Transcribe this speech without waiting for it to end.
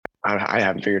I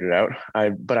haven't figured it out.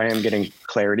 But I am getting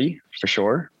clarity for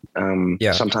sure.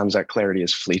 Yeah. Sometimes that clarity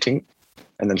is fleeting.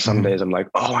 And then some Mhm. days I'm like,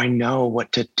 oh, I know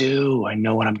what to do. I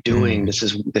know what I'm doing. This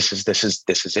is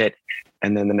it.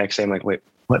 And then the next day I'm like, wait,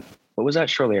 what was that?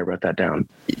 Surely I wrote that down.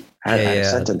 I had a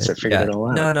sentence that figured it all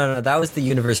out. No. That was the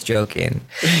universe joking.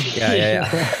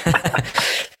 Yeah.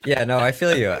 Yeah, no, I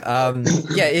feel you.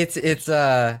 Yeah, it's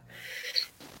a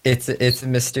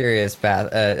mysterious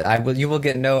path. You will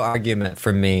get no argument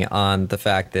from me on the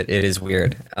fact that it is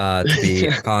weird to be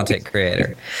a content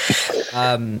creator.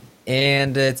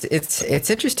 And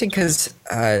it's interesting because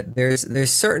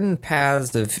there's certain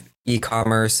paths of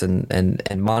e-commerce and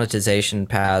monetization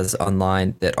paths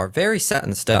online that are very set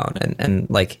in stone, and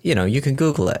like, you know, you can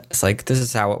Google it. It's like, this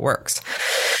is how it works.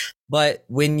 But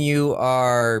when you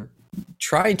are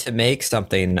trying to make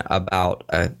something about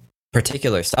a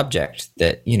particular subject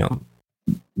that, you know,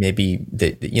 maybe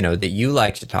that you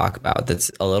like to talk about,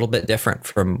 that's a little bit different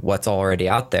from what's already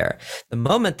out there, the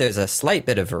moment there's a slight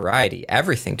bit of variety,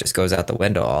 everything just goes out the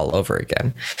window all over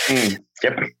again.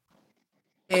 Yep.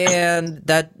 And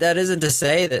that isn't to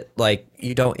say that like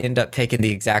you don't end up taking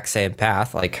the exact same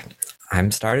path. Like, I'm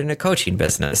starting a coaching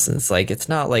business, and it's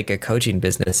not like a coaching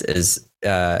business is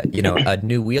a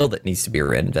new wheel that needs to be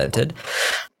reinvented.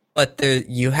 But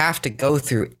you have to go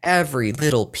through every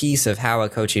little piece of how a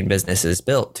coaching business is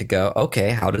built to go, okay,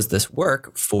 how does this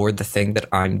work for the thing that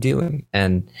I'm doing?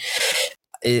 And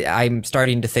I'm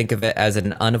starting to think of it as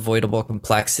an unavoidable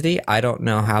complexity. I don't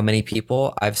know how many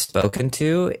people I've spoken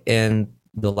to in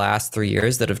the last 3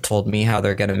 years that have told me how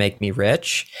they're going to make me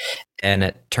rich, and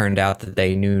it turned out that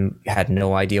they had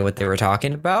no idea what they were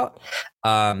talking about.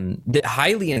 The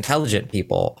highly intelligent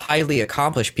people, highly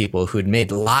accomplished people who'd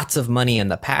made lots of money in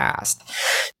the past,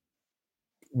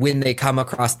 when they come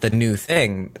across the new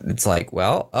thing, it's like,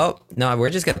 well, oh no, we're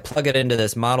just going to plug it into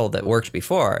this model that worked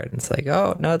before, and it's like,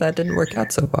 oh no, that didn't work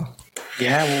out so well.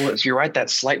 Yeah, well, you're right. That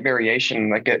slight variation,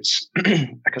 like it's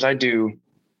because I do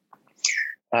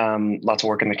lots of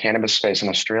work in the cannabis space in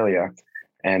Australia,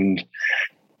 and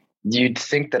you'd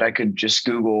think that I could just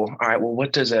Google, all right, well,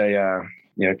 what does an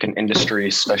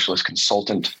industry specialist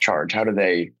consultant charge? How do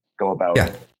they go about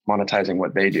monetizing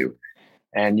what they do?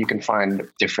 And you can find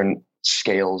different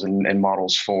scales and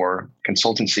models for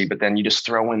consultancy, but then you just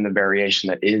throw in the variation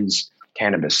that is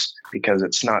cannabis, because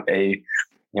it's not a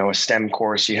STEM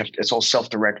course. It's all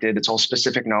self-directed. It's all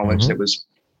specific knowledge that was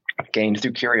gained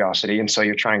through curiosity. And so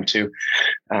you're trying to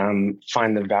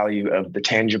find the value of the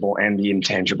tangible and the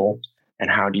intangible. And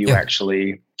how do you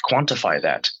actually quantify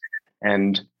that?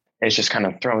 And it's just kind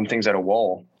of throwing things at a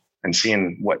wall and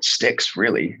seeing what sticks,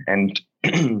 really. And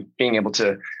being able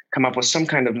to come up with some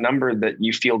kind of number that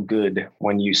you feel good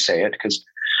when you say it. Because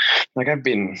like I've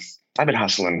been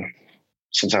hustling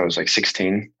since I was like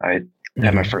 16. I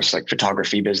had my first like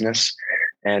photography business,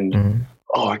 and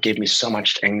it gave me so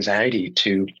much anxiety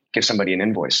to give somebody an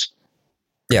invoice.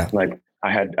 Yeah. Like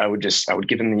I would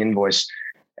give them the invoice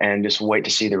and just wait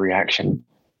to see the reaction.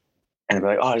 And I'd be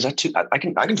like, oh, is that too, I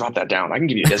can drop that down. I can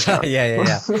give you a discount.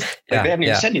 Yeah. They haven't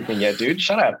even said anything yet, dude.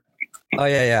 Shut up. Oh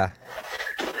yeah.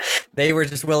 They were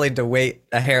just willing to wait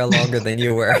a hair longer than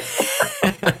you were.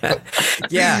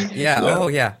 Yeah. Oh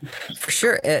yeah, for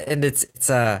sure. And it's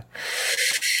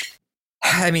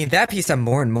I mean, that piece I'm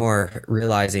more and more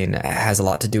realizing has a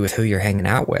lot to do with who you're hanging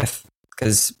out with.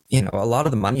 Because, a lot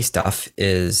of the money stuff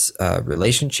is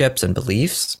relationships and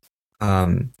beliefs,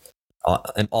 and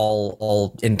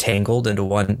all entangled into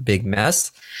one big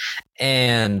mess.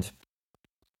 And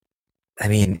I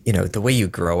mean, the way you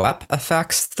grow up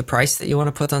affects the price that you want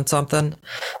to put on something.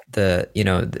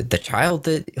 The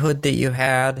childhood that you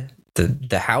had,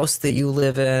 the house that you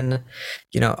live in,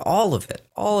 all of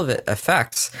it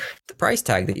affects the price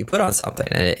tag that you put on something.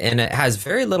 And it has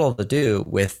very little to do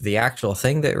with the actual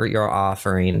thing that you're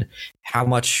offering, how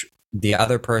much the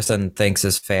other person thinks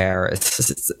is fair.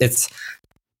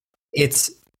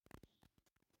 It's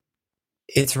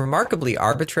remarkably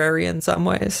arbitrary in some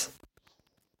ways,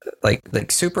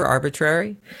 like super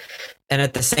arbitrary. And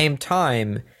at the same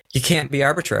time, you can't be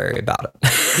arbitrary about it.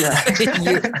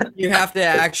 You have to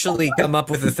actually come up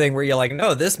with a thing where you're like,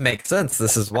 no, this makes sense.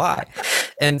 This is why.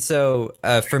 And so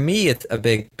for me, it's a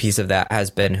big piece of that has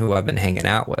been who I've been hanging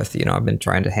out with. I've been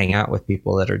trying to hang out with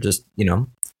people that are just,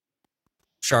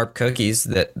 sharp cookies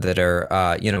that are,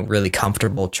 really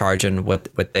comfortable charging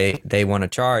what they want to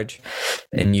charge.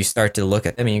 And you start to look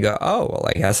at them and you go, oh, well,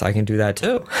 I guess I can do that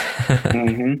too.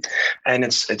 And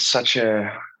it's such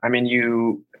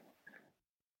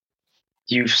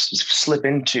you slip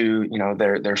into,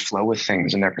 their flow with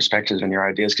things and their perspectives and your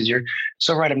ideas. Cause you're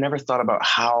so right. I've never thought about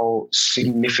how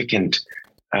significant,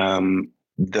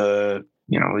 the,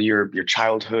 your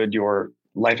childhood, your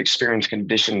life experience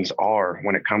conditions are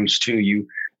when it comes to you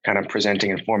kind of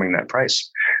presenting and forming that price.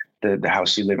 The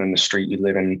house you live in, the street you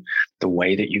live in, the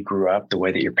way that you grew up, the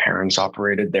way that your parents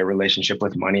operated, their relationship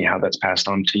with money, how that's passed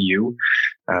on to you,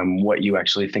 what you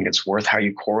actually think it's worth, how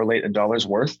you correlate a dollar's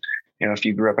worth. If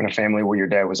you grew up in a family where your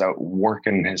dad was out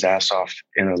working his ass off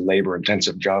in a labor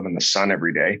intensive job in the sun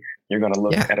every day, you're going to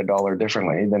look at a dollar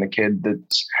differently than a kid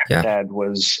that's dad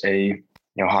was a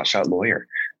hotshot lawyer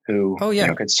who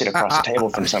could sit across the table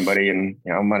from somebody, and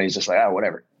money's just like,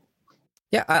 whatever.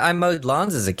 Yeah, I mowed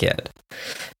lawns as a kid,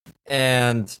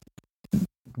 and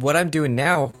what I'm doing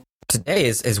now today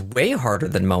is way harder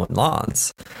than mowing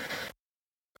lawns.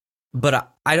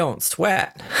 But I don't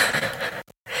sweat.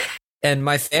 And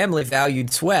my family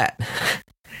valued sweat.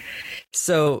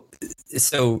 So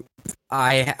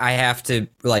I have to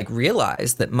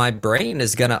realize that my brain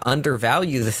is going to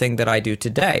undervalue the thing that I do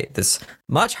today. This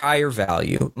much higher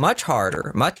value, much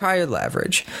harder, much higher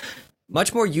leverage,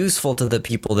 much more useful to the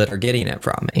people that are getting it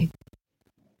from me.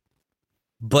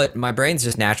 But my brain's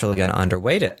just naturally going to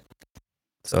underweight it.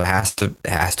 So it has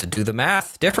to do the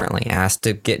math differently. It has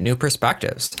to get new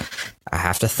perspectives. I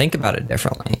have to think about it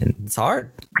differently. And it's hard.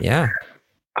 Yeah.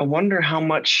 I wonder how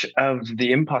much of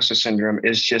the imposter syndrome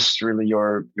is just really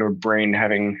your brain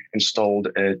having installed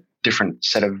a different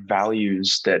set of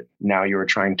values that now you're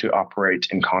trying to operate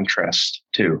in contrast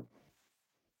to.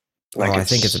 I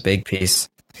think it's a big piece.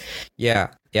 Yeah.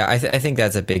 I think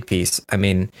that's a big piece. I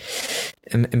mean,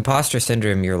 imposter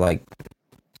syndrome, you're like,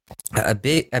 a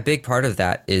big part of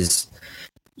that is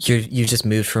you just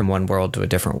moved from one world to a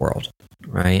different world,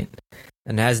 right?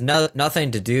 And it has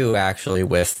nothing to do actually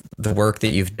with the work that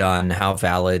you've done, how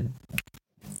valid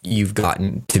you've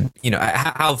gotten to,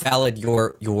 how valid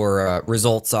your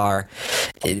results are.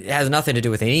 It has nothing to do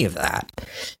with any of that.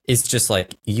 It's just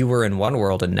like you were in one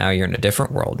world and now you're in a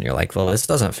different world, and you're like, well, this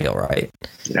doesn't feel right.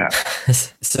 Yeah.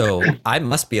 So I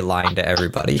must be lying to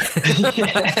everybody.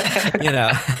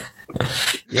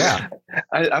 Yeah.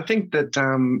 I think that,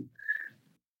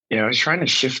 trying to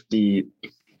shift the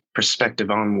perspective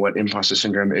on what imposter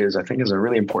syndrome is, I think is a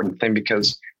really important thing,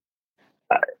 because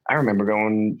I remember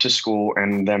going to school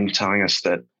and them telling us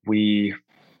that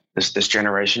this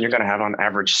generation, you're going to have on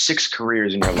average 6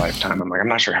 careers in your lifetime. I'm like, I'm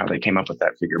not sure how they came up with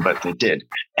that figure, but they did.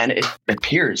 And it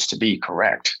appears to be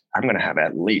correct. I'm going to have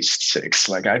at least 6.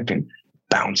 Like, I've been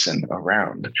bouncing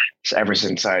around ever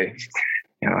since I,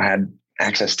 had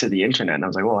access to the internet. And I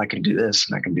was like, well, I can do this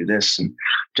and I can do this. And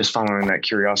just following that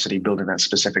curiosity, building that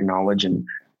specific knowledge, and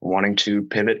wanting to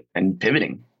pivot and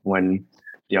pivoting when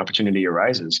the opportunity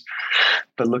arises.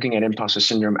 But looking at imposter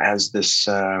syndrome as this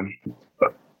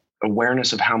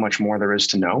awareness of how much more there is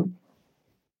to know.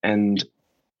 And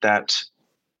that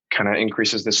kind of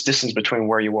increases this distance between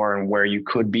where you are and where you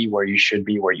could be, where you should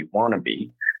be, where you want to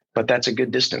be. But that's a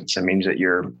good distance. It means that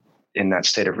you're in that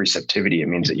state of receptivity. It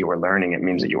means that you are learning. It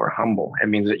means that you are humble. It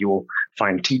means that you will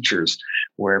find teachers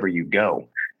wherever you go.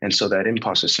 And so that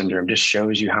imposter syndrome just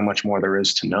shows you how much more there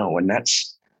is to know. And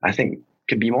that's, I think,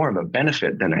 could be more of a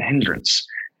benefit than a hindrance.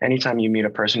 Anytime you meet a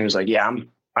person who's like, yeah,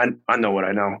 I know what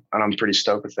I know, and I'm pretty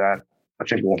stoked with that, I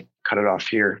think we'll cut it off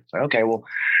here. It's like, okay, well,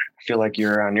 I feel like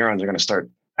your neurons are going to start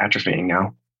atrophying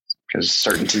now, because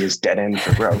certainty is dead end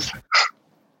for growth.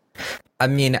 I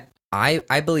mean,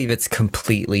 I believe it's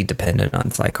completely dependent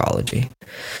on psychology.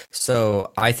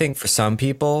 So I think for some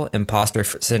people, imposter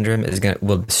syndrome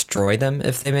will destroy them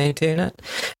if they maintain it.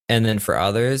 And then for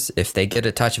others, if they get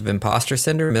a touch of imposter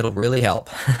syndrome, it'll really help.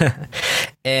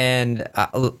 And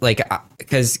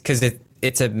because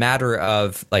it's a matter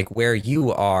of where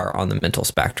you are on the mental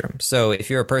spectrum. So if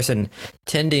you're a person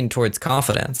tending towards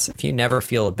confidence, if you never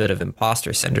feel a bit of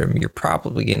imposter syndrome, you're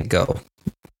probably going to go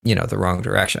the wrong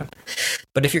direction.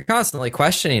 But if you're constantly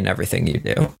questioning everything you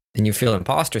do and you feel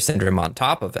imposter syndrome on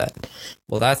top of it,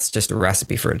 well, that's just a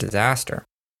recipe for a disaster.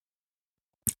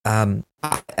 I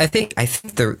think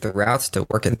the routes to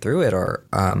working through it are,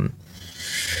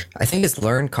 I think it's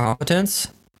learned competence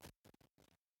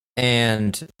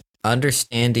and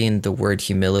understanding the word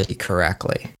humility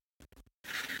correctly.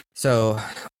 So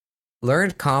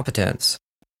learned competence.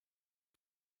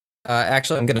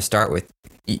 Actually, I'm going to start with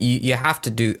you have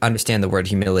to understand the word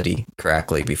humility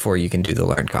correctly before you can do the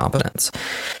learned competence.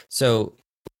 So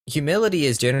humility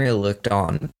is generally looked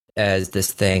on as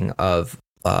this thing of,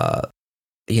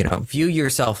 view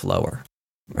yourself lower,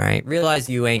 right? Realize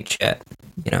you ain't shit.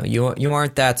 You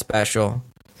aren't that special.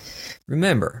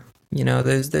 Remember,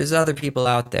 there's other people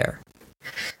out there.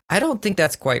 I don't think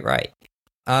that's quite right.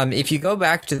 If you go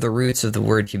back to the roots of the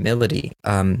word humility,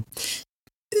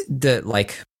 the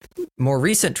like more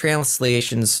recent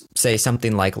translations say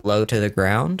something like low to the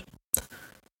ground.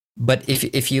 But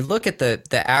if you look at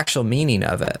the actual meaning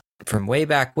of it from way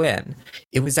back when,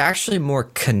 it was actually more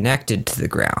connected to the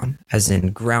ground, as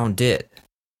in grounded.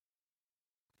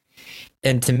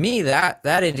 And to me, that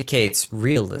indicates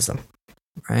realism,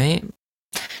 right?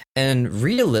 And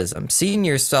realism, seeing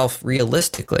yourself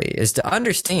realistically, is to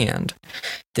understand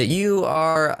that you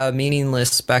are a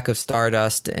meaningless speck of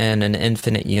stardust in an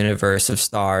infinite universe of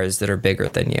stars that are bigger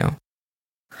than you.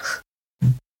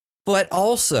 But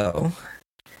also,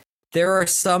 there are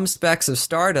some specks of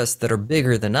stardust that are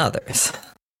bigger than others.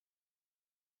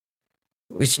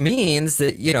 Which means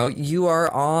that, you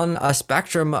are on a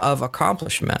spectrum of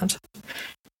accomplishment.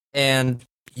 And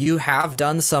you have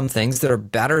done some things that are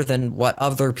better than what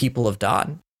other people have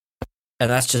done. And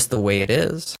that's just the way it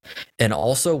is. And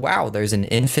also, wow, there's an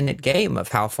infinite game of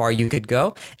how far you could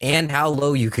go and how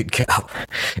low you could go,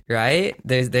 right?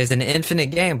 There's an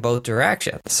infinite game both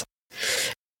directions.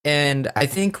 And I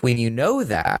think when you know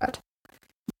that,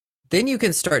 then you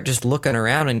can start just looking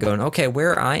around and going, okay,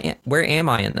 where am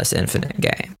I in this infinite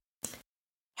game?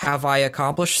 Have I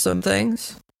accomplished some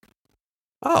things?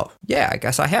 Oh, yeah, I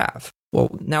guess I have.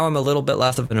 Well, now I'm a little bit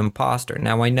less of an imposter.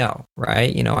 Now I know,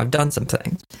 right? I've done some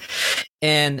things.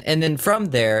 And then from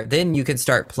there, then you can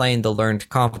start playing the learned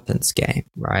competence game,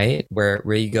 right? Where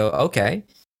you go, okay,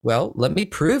 well, let me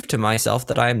prove to myself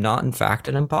that I am not, in fact,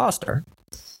 an imposter.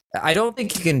 I don't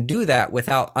think you can do that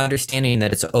without understanding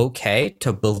that it's okay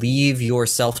to believe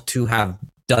yourself to have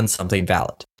done something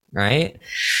valid, right?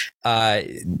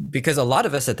 Because a lot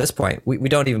of us at this point, we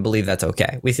don't even believe that's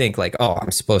okay. We think like, oh,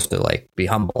 I'm supposed to like be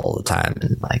humble all the time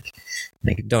and like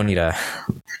don't need a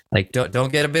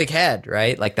don't get a big head,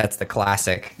 right? Like that's the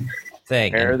classic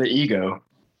thing. Bear the ego.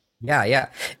 Yeah.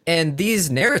 And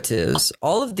these narratives,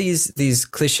 all of these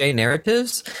cliche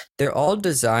narratives, they're all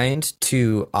designed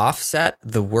to offset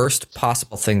the worst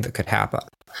possible thing that could happen.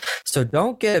 So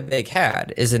don't get a big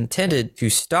head is intended to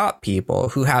stop people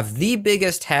who have the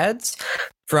biggest heads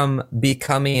from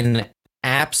becoming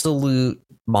absolute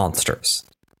monsters.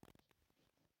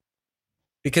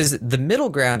 Because the middle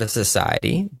ground of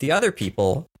society, the other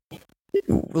people,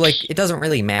 like, it doesn't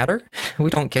really matter.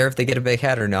 We don't care if they get a big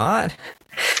head or not.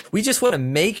 We just want to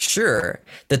make sure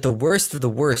that the worst of the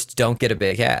worst don't get a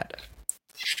big head.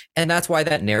 And that's why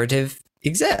that narrative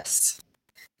exists.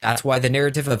 That's why the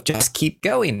narrative of just keep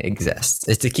going exists,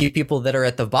 is to keep people that are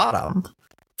at the bottom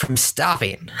from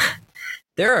stopping.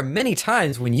 There are many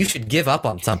times when you should give up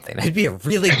on something. It'd be a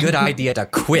really good idea to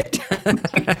quit.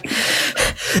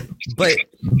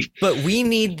 But we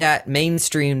need that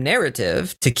mainstream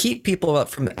narrative to keep people up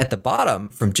from at the bottom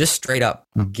from just straight up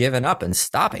giving up and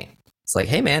stopping. It's like,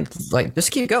 hey man, like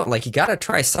just keep going. Like you got to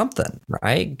try something,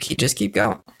 right? Just keep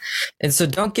going. And so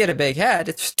don't get a big head.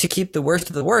 It's to keep the worst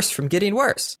of the worst from getting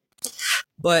worse.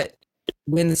 But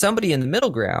when somebody in the middle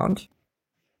ground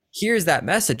here's that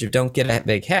message of don't get a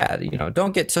big head,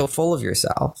 don't get so full of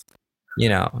yourself.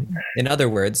 In other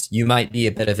words, you might be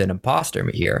a bit of an imposter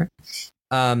here.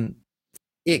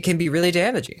 It can be really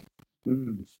damaging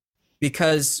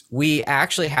because we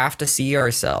actually have to see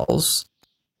ourselves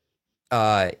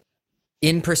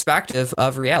in perspective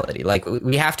of reality. Like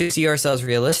we have to see ourselves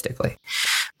realistically.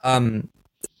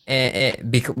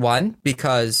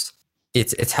 Because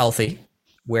it's healthy,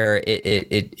 where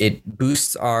it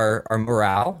boosts our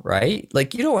morale, right?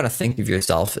 Like you don't want to think of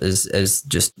yourself as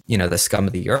just, the scum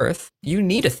of the earth. You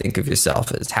need to think of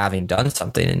yourself as having done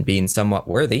something and being somewhat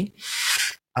worthy.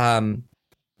 And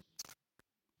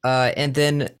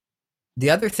then the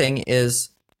other thing is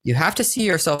you have to see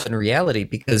yourself in reality,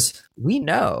 because we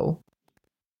know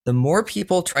the more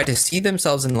people try to see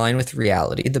themselves in line with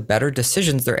reality, the better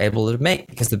decisions they're able to make,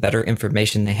 because the better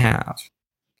information they have.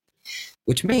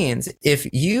 Which means if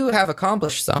you have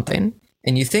accomplished something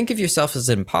and you think of yourself as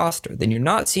an imposter, then you're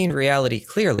not seeing reality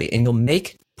clearly and you'll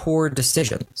make poor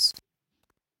decisions,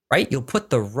 right? You'll put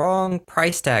the wrong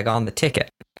price tag on the ticket,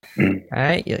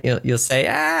 right? You'll say,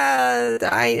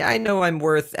 I know I'm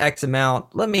worth X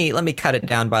amount. Let me cut it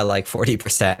down by like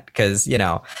 40% because,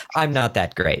 I'm not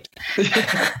that great.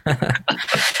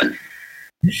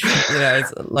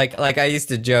 It's like I used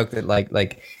to joke that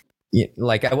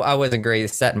I wasn't great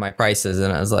at setting my prices,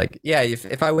 and I was like, yeah,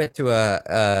 if I went to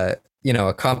a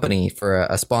company for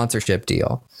a sponsorship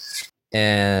deal,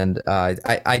 and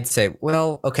I'd say,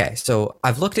 well, okay, so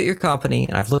I've looked at your company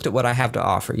and I've looked at what I have to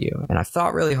offer you, and I've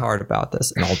thought really hard about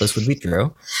this, and all this would be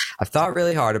true. I've thought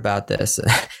really hard about this,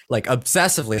 like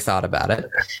obsessively thought about it,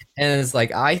 and it's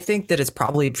like I think that it's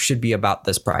probably should be about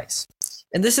this price.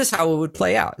 And this is how it would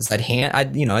play out: is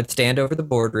I'd stand over the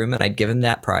boardroom and I'd give him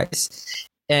that price.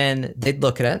 And they'd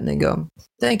look at it and they go,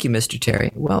 "Thank you, Mr.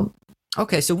 Terry. Well,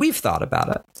 okay, so we've thought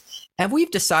about it. And we've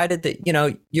decided that,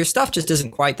 your stuff just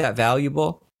isn't quite that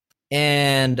valuable.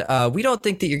 And we don't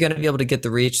think that you're going to be able to get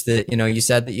the reach that, you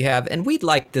said that you have. And we'd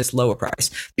like this lower price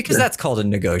because that's called a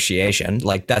negotiation.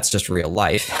 Like, that's just real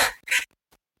life.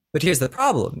 But here's the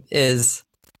problem is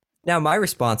now my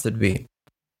response would be,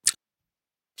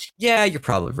 yeah, you're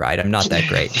probably right. I'm not that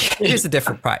great. Here's a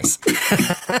different price.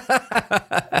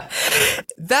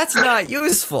 That's not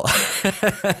useful.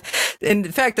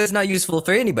 In fact, that's not useful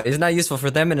for anybody. It's not useful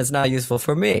for them and it's not useful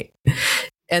for me.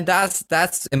 And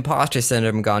that's imposter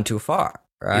syndrome gone too far,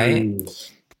 right?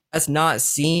 That's not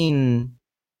seeing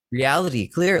reality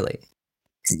clearly.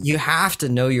 You have to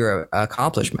know your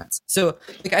accomplishments. So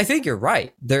I think you're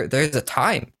right. There's a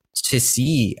time to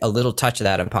see a little touch of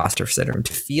that imposter syndrome,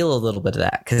 to feel a little bit of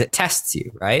that, because it tests you,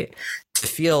 right? To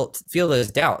feel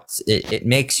those doubts. It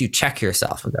makes you check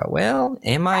yourself and go, well,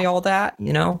 am I all that?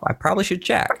 I probably should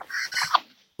check.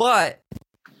 But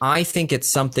I think it's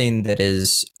something that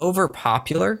is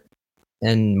overpopular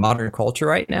in modern culture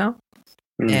right now.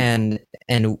 And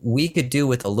we could do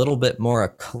with a little bit more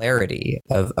clarity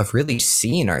of really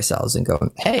seeing ourselves and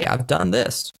going, hey, I've done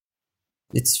this.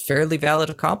 It's fairly valid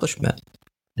accomplishment.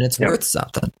 And it's worth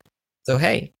something. So,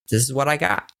 hey, this is what I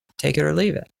got. Take it or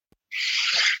leave it.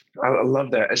 I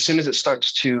love that. As soon as it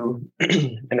starts to,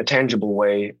 in a tangible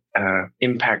way,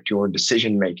 impact your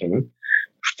decision making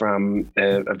from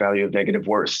a value of negative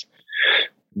worth,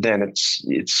 then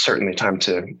it's certainly time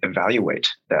to evaluate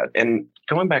that. And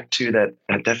going back to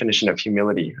that definition of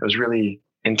humility, it was really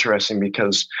interesting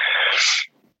because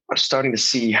I'm starting to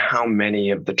see how many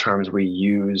of the terms we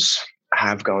use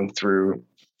have gone through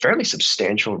fairly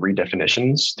substantial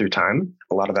redefinitions through time.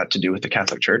 A lot of that to do with the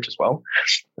Catholic Church as well.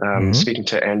 Speaking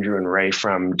to Andrew and Ray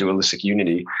from Dualistic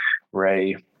Unity,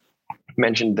 Ray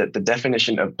mentioned that the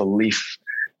definition of belief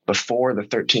before the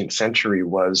 13th century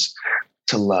was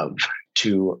to love,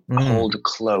 to hold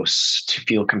close, to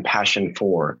feel compassion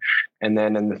for. And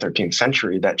then in the 13th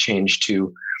century, that changed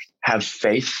to have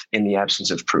faith in the absence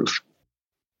of proof.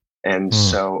 And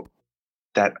so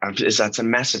that's a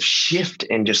massive shift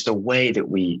in just the way that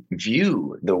we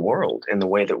view the world and the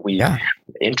way that we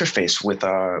interface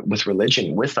with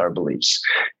religion, with our beliefs,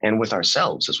 and with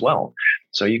ourselves as well.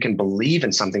 So you can believe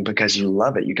in something because you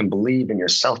love it. You can believe in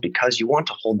yourself because you want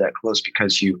to hold that close,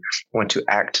 because you want to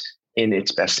act in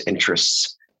its best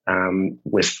interests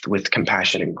with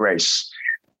compassion and grace.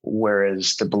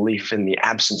 Whereas the belief in the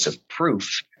absence of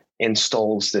proof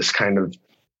installs this kind of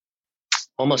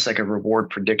almost like a reward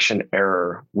prediction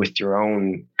error with your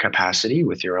own capacity,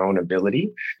 with your own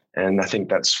ability. And I think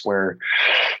that's where,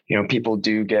 people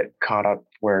do get caught up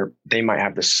where they might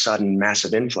have this sudden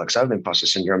massive influx of imposter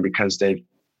syndrome because they've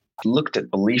looked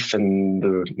at belief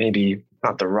in maybe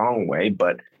not the wrong way,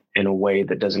 but in a way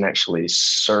that doesn't actually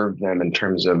serve them in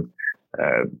terms of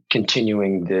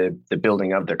continuing the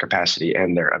building of their capacity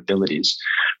and their abilities,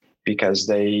 because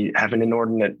they have an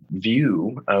inordinate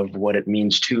view of what it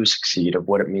means to succeed, of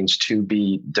what it means to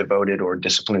be devoted or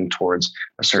disciplined towards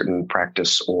a certain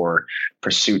practice or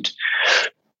pursuit.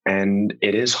 And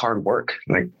it is hard work.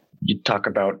 Like you talk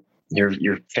about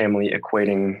your family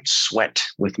equating sweat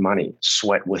with money,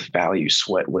 sweat with value,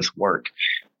 sweat with work,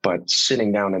 but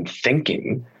sitting down and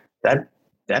thinking, that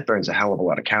burns a hell of a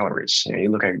lot of calories. You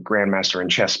look at a grandmaster in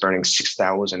chess burning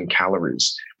 6,000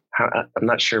 calories. I'm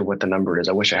not sure what the number is.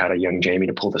 I wish I had a young Jamie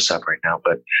to pull this up right now,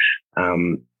 but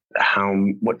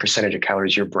what percentage of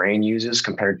calories your brain uses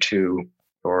compared to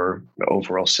your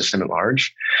overall system at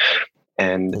large.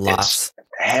 And lots. It's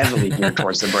heavily geared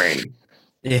towards the brain.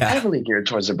 Yeah. Heavily geared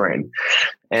towards the brain.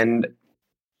 And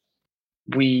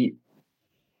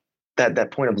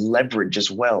that point of leverage as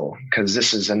well, because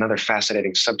this is another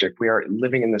fascinating subject. We are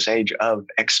living in this age of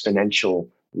exponential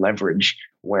leverage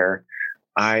where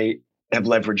I have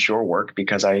leveraged your work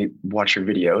because I watch your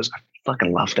videos. I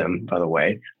fucking love them, by the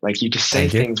way. Like you just say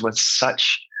things with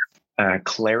such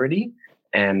clarity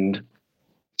and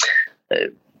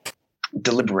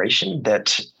deliberation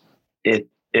that it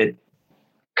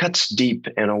cuts deep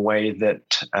in a way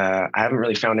that I haven't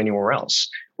really found anywhere else,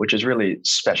 which is really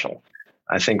special.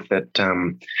 I think that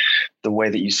the way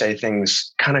that you say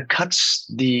things kind of cuts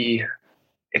the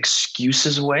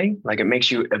excuses away. Like it makes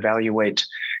you evaluate,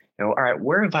 all right,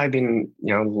 where have I been,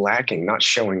 lacking, not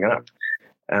showing up?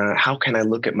 How can I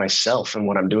look at myself and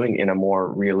what I'm doing in a more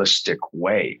realistic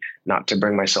way? Not to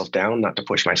bring myself down, not to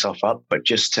push myself up, but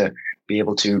just to be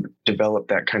able to develop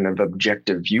that kind of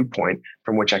objective viewpoint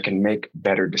from which I can make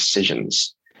better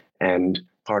decisions. And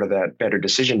part of that better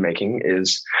decision making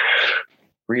is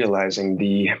realizing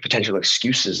the potential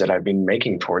excuses that I've been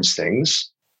making towards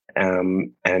things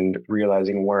and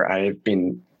realizing where I've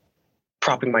been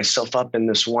propping myself up in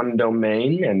this one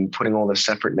domain and putting all this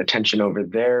effort and attention over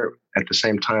there, at the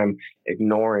same time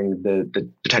ignoring the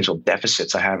potential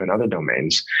deficits I have in other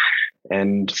domains.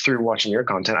 And through watching your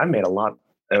content, I've made a lot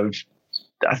of,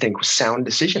 I think, sound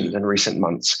decisions in recent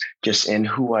months, just in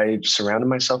who I've surrounded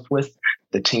myself with,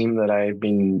 the team that I've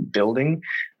been building,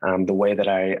 the way that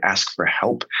I ask for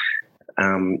help.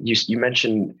 You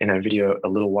mentioned in a video a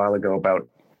little while ago about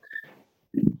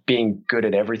being good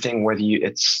at everything, whether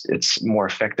it's more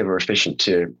effective or efficient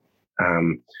to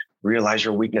realize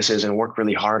your weaknesses and work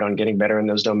really hard on getting better in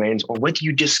those domains, or whether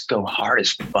you just go hard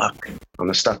as fuck on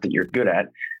the stuff that you're good at.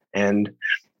 And,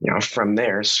 from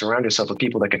there, surround yourself with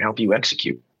people that can help you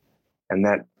execute. And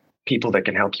that people that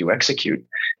can help you execute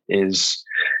is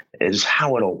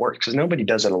how it all works, because nobody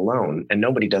does it alone and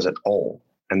nobody does it all.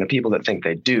 And the people that think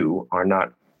they do are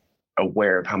not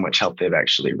aware of how much help they've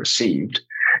actually received,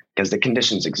 because the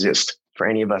conditions exist for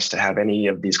any of us to have any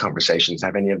of these conversations,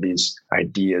 have any of these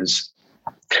ideas,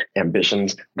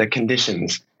 ambitions. The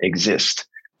conditions exist.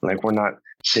 Like, we're not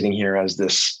sitting here as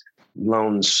this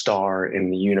lone star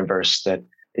in the universe that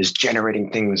is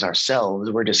generating things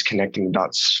ourselves. We're just connecting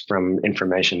dots from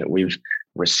information that we've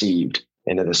received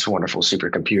into this wonderful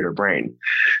supercomputer brain.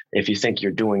 If you think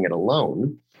you're doing it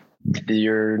alone,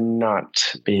 you're not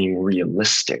being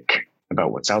realistic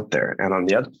about what's out there. And on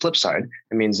the other flip side,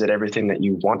 it means that everything that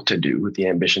you want to do with the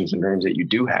ambitions and dreams that you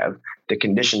do have, the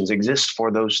conditions exist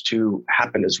for those to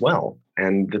happen as well.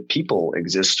 And the people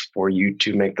exist for you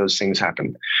to make those things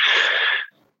happen.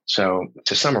 So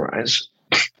to summarize,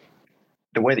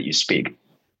 the way that you speak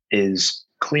is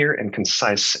clear and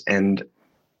concise and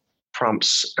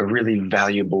prompts a really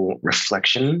valuable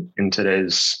reflection in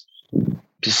today's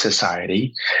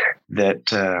society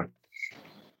that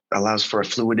allows for a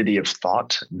fluidity of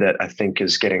thought that I think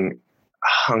is getting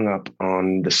hung up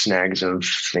on the snags of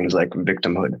things like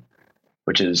victimhood,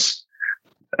 which is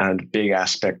a big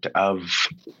aspect of,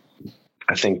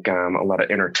 I think, a lot of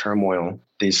inner turmoil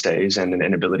these days, and an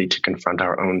inability to confront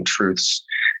our own truths,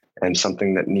 and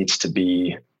something that needs to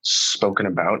be spoken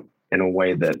about in a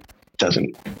way that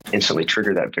doesn't instantly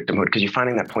trigger that victimhood, because you're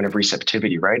finding that point of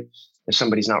receptivity, right? If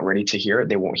somebody's not ready to hear it,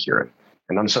 they won't hear it.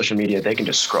 And on social media, they can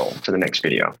just scroll to the next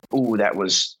video. Ooh, that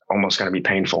was almost going to be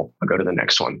painful. I'll go to the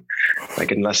next one.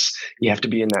 Like, unless you have to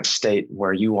be in that state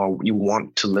where you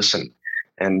want to listen.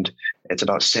 And it's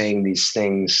about saying these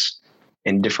things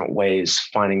in different ways,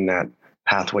 finding that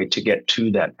pathway to get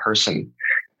to that person.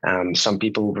 Some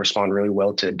people respond really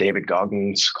well to David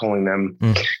Goggins calling them,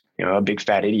 a big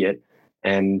fat idiot.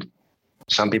 And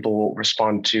some people will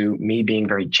respond to me being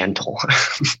very gentle.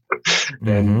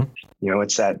 And,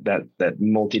 it's that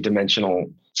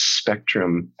multidimensional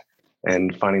spectrum,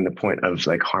 and finding the point of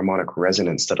like harmonic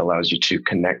resonance that allows you to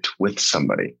connect with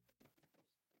somebody.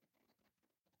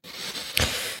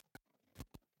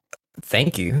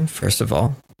 Thank you, first of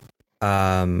all.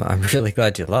 I'm really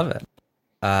glad you love it.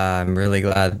 I'm really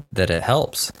glad that it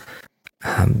helps.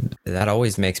 That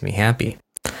always makes me happy.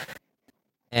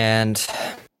 And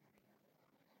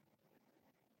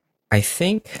I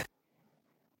think,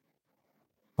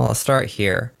 well, I'll start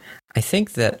here. I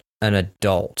think that an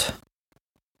adult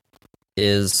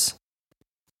is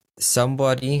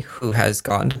somebody who has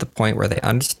gotten to the point where they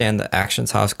understand that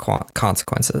actions have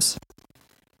consequences,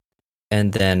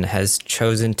 and then has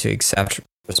chosen to accept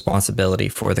responsibility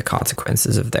for the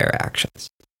consequences of their actions.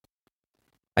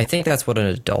 I think that's what an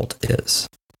adult is.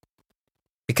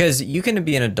 Because you can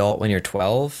be an adult when you're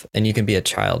 12, and you can be a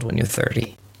child when you're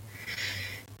 30.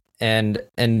 And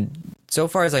so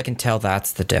far as I can tell,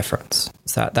 that's the difference.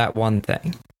 It's that one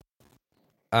thing.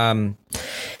 And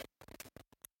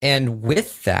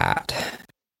with that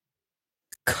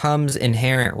comes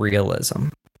inherent realism.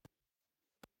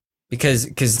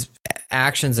 Because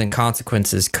actions and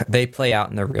consequences, they play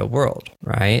out in the real world,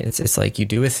 right? It's like you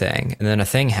do a thing and then a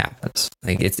thing happens.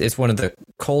 Like it's one of the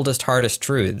coldest, hardest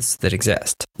truths that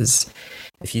exist, is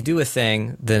if you do a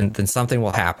thing, then something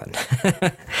will happen.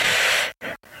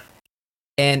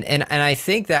 And I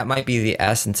think that might be the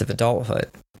essence of adulthood.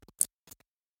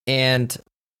 And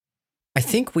I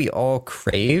think we all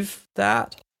crave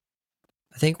that.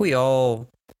 I think we all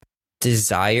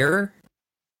desire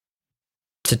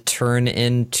to turn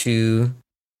into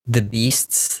the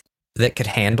beasts that could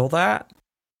handle that.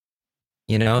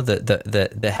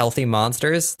 The healthy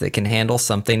monsters that can handle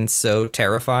something so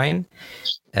terrifying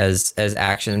as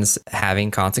actions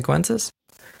having consequences.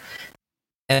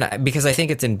 And because I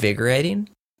think it's invigorating,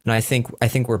 and I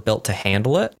think we're built to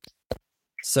handle it.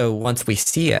 So once we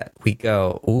see it, we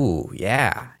go, ooh,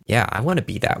 yeah, I want to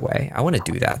be that way. I want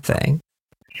to do that thing.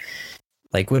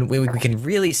 Like when we can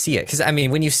really see it, because I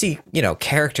mean, when you see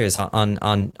characters on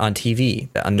TV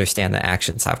that understand that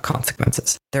actions have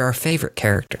consequences, they're our favorite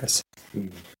characters.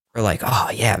 We're like, oh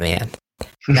yeah, man,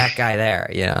 that guy there,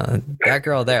 that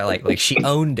girl there, like she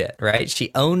owned it, right?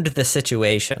 She owned the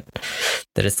situation.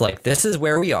 That it's like, this is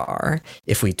where we are.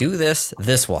 If we do this,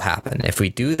 this will happen. If we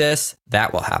do this,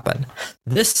 that will happen.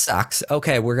 This sucks.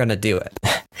 Okay, we're gonna do it.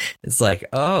 It's like,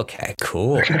 okay,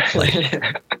 cool.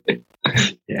 Like,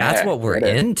 that's what we're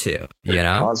into,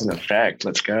 Cause and effect.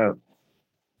 Let's go.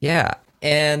 Yeah.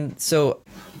 And so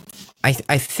I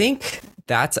think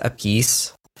that's a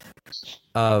piece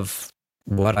of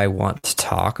what I want to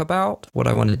talk about, what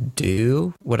I want to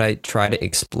do, what I try to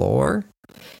explore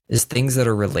is things that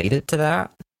are related to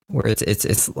that, where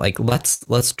it's like,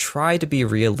 let's try to be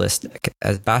realistic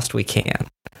as best we can.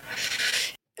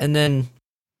 And then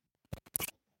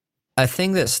a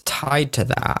thing that's tied to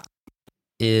that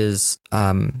is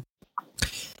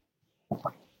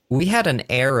we had an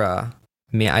era.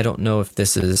 I mean, I don't know if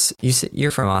this is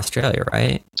you're from Australia,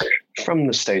 right? From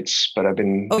the States, but I've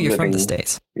been you're from the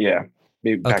States. Yeah,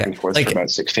 back and forth for about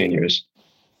 16 years.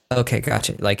 Okay,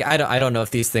 gotcha. Like I don't know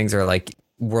if these things are like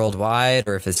worldwide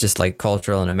or if it's just like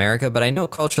cultural in America, but I know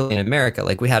culturally in America,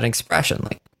 like we had an expression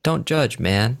like, don't judge,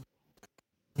 man.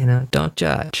 Don't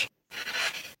judge.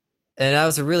 And that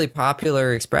was a really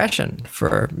popular expression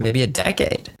for maybe a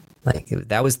decade. Like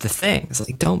that was the thing. It's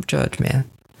like, don't judge,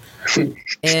 man.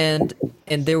 and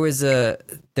there was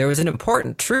an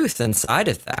important truth inside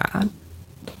of that,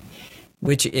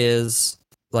 which is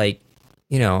like,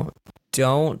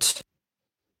 don't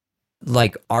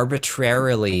like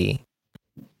arbitrarily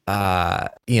condemn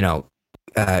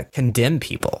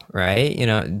people,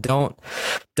 right? Don't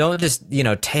just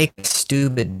take a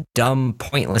stupid, dumb,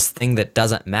 pointless thing that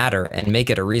doesn't matter and make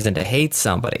it a reason to hate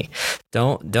somebody.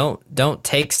 Don't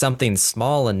take something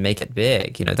small and make it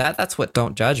big. That's what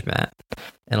don't judge meant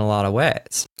in a lot of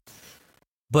ways.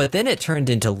 But then it turned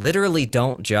into literally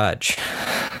don't judge.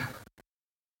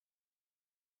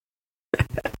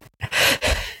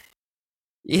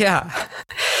 Yeah.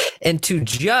 And to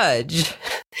judge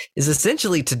is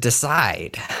essentially to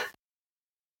decide,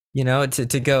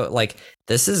 to go like,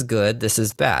 this is good, this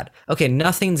is bad. Okay,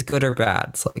 nothing's good or bad.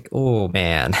 It's like, oh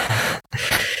man,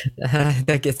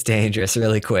 that gets dangerous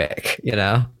really quick,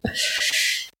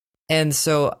 And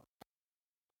so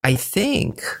I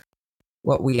think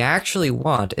what we actually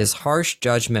want is harsh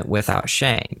judgment without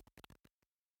shame.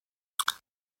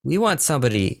 We want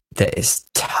somebody that is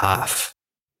tough.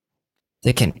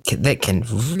 That can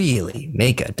really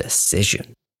make a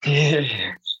decision.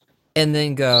 And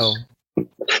then go,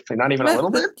 not even a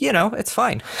little bit? It's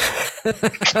fine.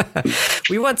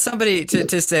 We want somebody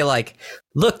to say like,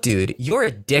 look, dude, you're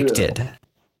addicted. Yeah.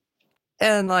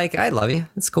 And like, I love you.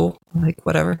 It's cool. Like,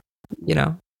 whatever,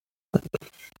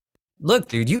 Look,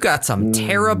 dude, you got some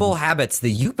terrible habits that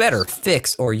you better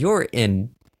fix or you're in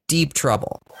deep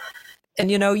trouble. And,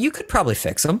 you could probably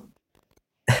fix them.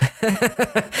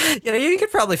 You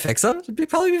could probably fix them. It'd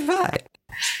probably be fine.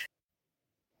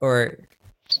 Or,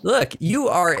 look, you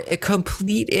are a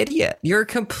complete idiot. You're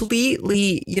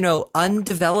completely,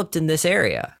 undeveloped in this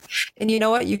area. And you know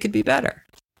what? You could be better.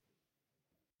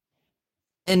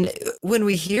 And when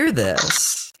we hear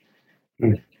this,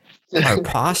 our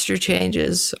posture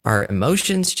changes, our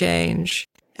emotions change,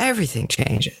 everything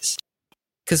changes.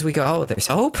 Because we go, oh, there's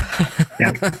hope.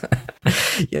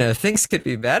 Yeah. Things could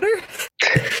be better.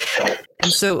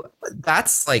 And so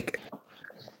that's like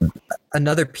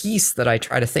another piece that I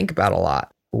try to think about a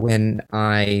lot when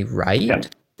I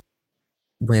write,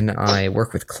 when I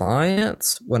work with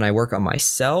clients, when I work on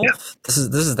myself. Yeah. This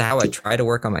is how I try to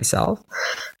work on myself.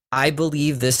 I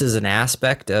believe this is an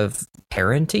aspect of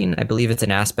parenting. I believe it's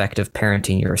an aspect of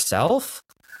parenting yourself.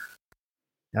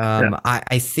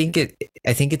 I think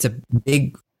it's a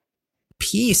big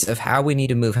piece of how we need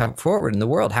to move forward in the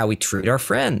world, how we treat our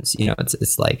friends.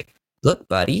 It's like, look,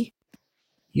 buddy,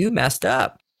 you messed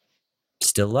up.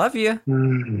 Still love you.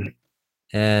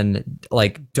 And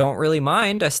like, don't really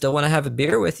mind. I still want to have a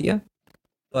beer with you.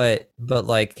 But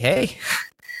like, hey,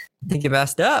 I think you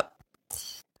messed up.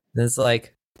 And it's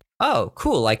like, oh,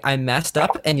 cool. Like, I messed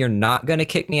up and you're not going to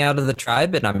kick me out of the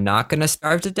tribe and I'm not going to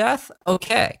starve to death.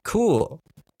 Okay, cool.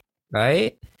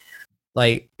 Right?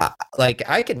 Like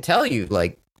I can tell you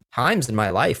like times in my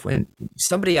life when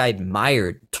somebody I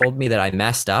admired told me that I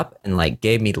messed up and like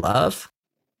gave me love,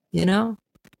 and I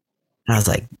was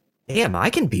like, damn, I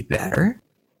can be better.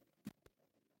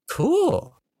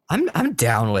 Cool. I'm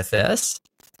down with this.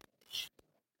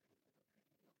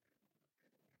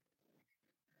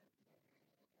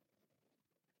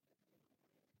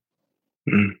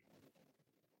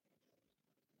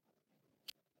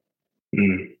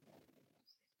 Mm.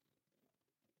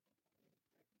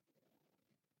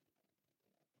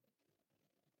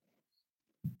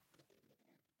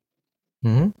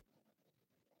 Hmm.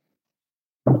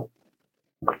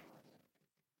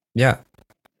 Yeah.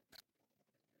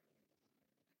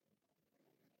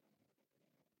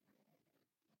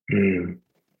 Mm.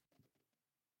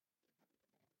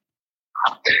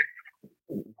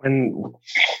 When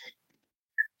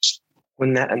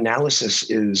when that analysis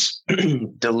is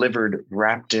delivered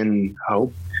wrapped in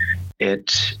hope,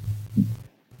 it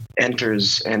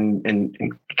enters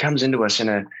and comes into us in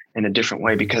a different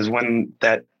way, because when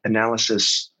that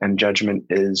analysis and judgment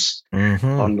is Hmm.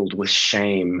 bundled with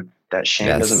shame, that shame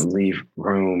Yes. doesn't leave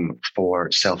room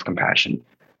for self-compassion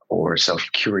or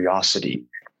self-curiosity.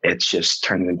 It's just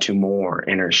turned into more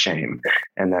inner shame,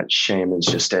 and that shame is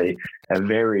just a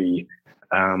very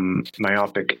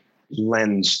myopic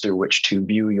lens through which to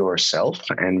view yourself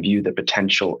and view the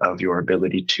potential of your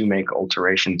ability to make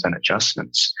alterations and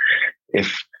adjustments.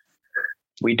 If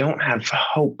we don't have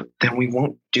hope, then we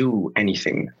won't do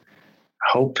anything.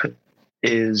 Hope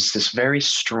is this very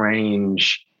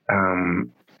strange,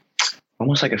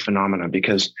 almost like a phenomena,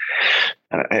 because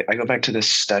I go back to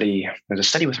this study. There's a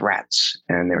study with rats,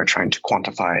 and they were trying to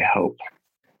quantify hope.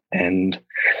 And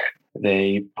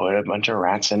they put a bunch of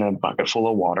rats in a bucket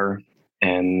full of water,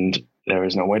 and there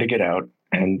was no way to get out.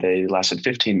 And they lasted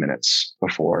 15 minutes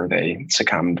before they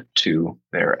succumbed to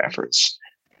their efforts.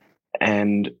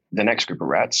 And the next group of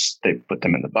rats, they put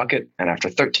them in the bucket, and after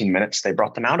 13 minutes, they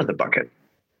brought them out of the bucket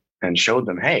and showed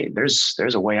them, hey, there's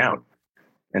a way out.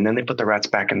 And then they put the rats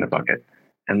back in the bucket.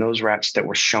 And those rats that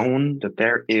were shown that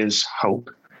there is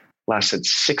hope lasted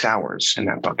 6 hours in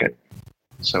that bucket.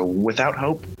 So without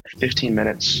hope, 15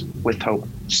 minutes; with hope,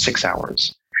 6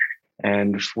 hours.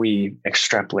 And if we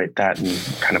extrapolate that and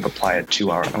kind of apply it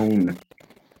to our own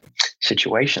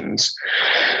situations,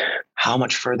 how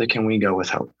much further can we go with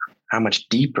hope? How much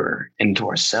deeper into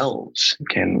ourselves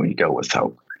can we go with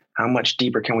hope? How much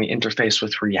deeper can we interface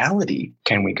with reality?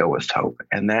 Can we go with hope?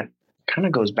 And that kind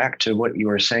of goes back to what you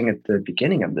were saying at the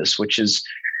beginning of this, which is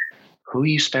who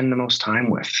you spend the most time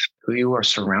with, who you are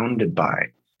surrounded by,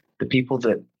 the people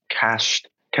that cast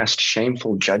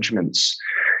shameful judgments,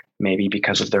 maybe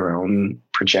because of their own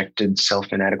projected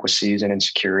self-inadequacies and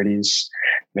insecurities,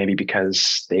 maybe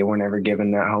because they were never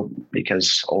given that hope,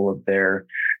 because all of their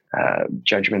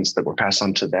judgments that were passed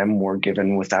on to them were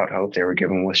given without hope. They were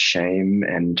given with shame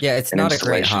and Yeah, it's an not a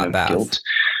great installation hot of bath. guilt.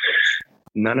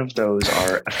 None of those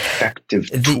are effective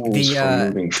The tools for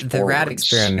moving the rat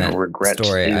forwards. experiment Regret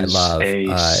story I is love.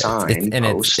 a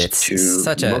signpost It's to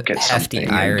such a look at hefty something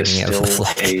and irony of distill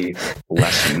like a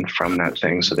lesson from that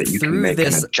thing so that you can through make an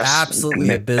this adjustment and absolutely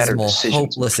make better abysmal, decisions in the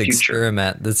hopeless future.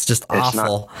 experiment that's just It's not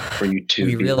awful. for you to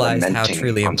We be realized how lamenting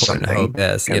truly on important something, hope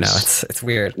is. You know, because it's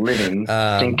weird. living,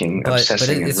 thinking, But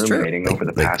obsessing, and it's true. ruminating over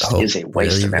the Like past hope is a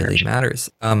waste really of really energy.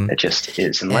 matters. It just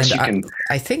is. And Unless you can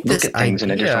I think look this at things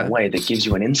in a different idea way that gives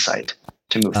you an insight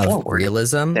to move of forward,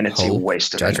 realism, then it's a hope,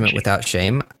 waste of judgment energy. without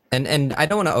shame. And I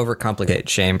don't want to overcomplicate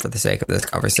shame for the sake of this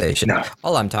conversation. No.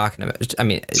 All I'm talking about, I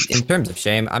mean, in terms of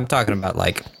shame, I'm talking about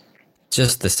like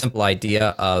just the simple idea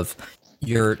of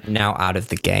you're now out of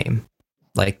the game.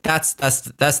 Like that's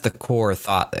the core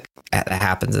thought that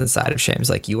happens inside of shame. It's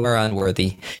like you are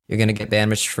unworthy. You're going to get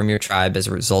banished from your tribe as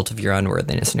a result of your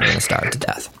unworthiness, and you're going to starve to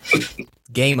death.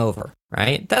 Game over,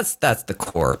 right? That's the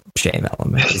core shame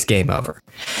element is game over.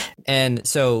 And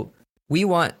so we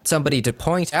want somebody to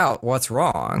point out what's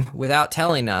wrong without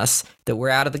telling us that we're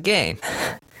out of the game.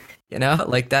 You know,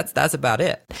 like that's about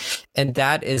it. And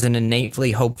that is an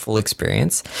innately hopeful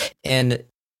experience. And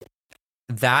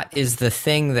that is the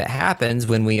thing that happens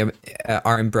when we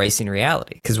are embracing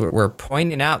reality, because we're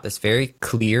pointing out this very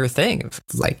clear thing of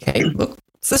like, hey, look,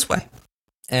 it's this way.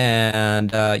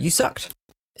 And you sucked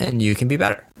and you can be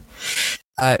better.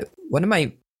 One of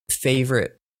my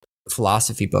favorite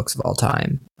philosophy books of all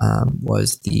time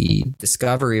was The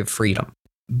Discovery of Freedom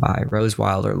by Rose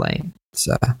Wilder Lane. It's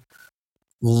a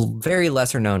very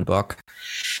lesser known book.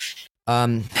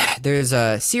 There's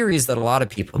a series that a lot of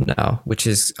people know, which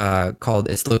is called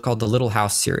the Little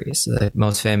House series. The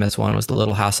most famous one was The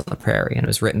Little House on the Prairie, and it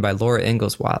was written by Laura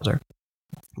Ingalls Wilder.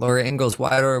 Laura Ingalls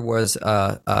Wilder was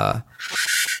a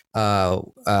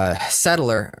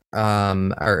settler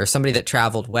or somebody that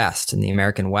traveled west in the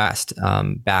American West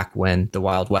back when the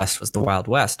Wild West was the Wild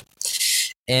West,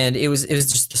 and it was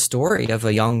just the story of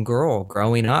a young girl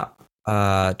growing up,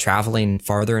 traveling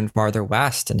farther and farther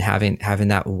west and having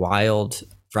that wild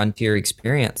frontier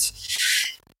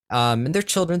experience. And they're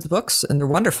children's books and they're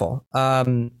wonderful.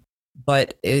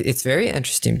 But it's very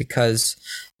interesting because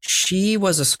she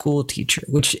was a school teacher,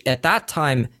 which at that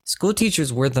time, school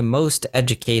teachers were the most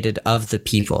educated of the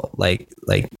people. Like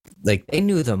they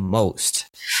knew the most.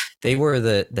 They were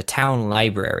the town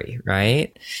library,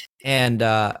 right? And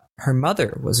her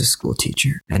mother was a school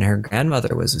teacher, and her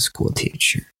grandmother was a school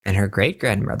teacher, and her great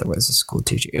grandmother was a school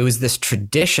teacher. It was this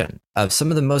tradition of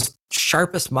some of the most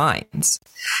sharpest minds.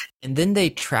 And then they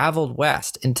traveled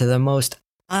west into the most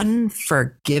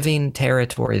unforgiving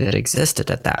territory that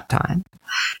existed at that time.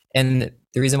 And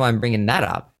the reason why I'm bringing that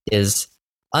up is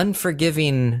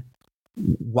unforgiving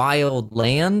wild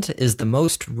land is the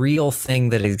most real thing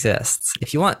that exists.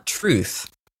 If you want truth,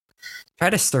 try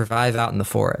to survive out in the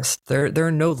forest. There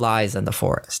are no lies in the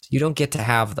forest. You don't get to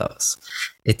have those.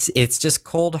 It's just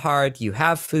cold hard. You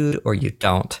have food or you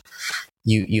don't.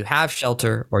 You have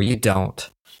shelter or you don't.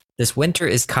 This winter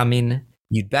is coming.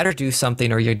 You'd better do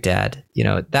something or you're dead. You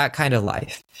know, that kind of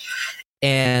life.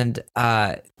 And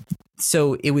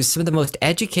so it was some of the most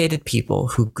educated people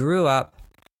who grew up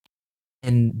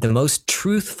in the most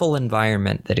truthful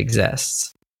environment that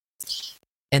exists.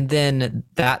 And then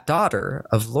that daughter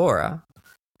of Laura,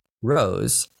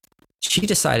 Rose, she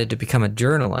decided to become a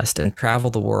journalist and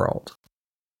travel the world.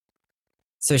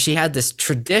 So she had this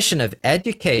tradition of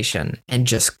education and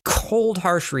just cold,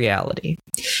 harsh reality.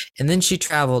 And then she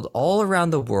traveled all around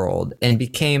the world and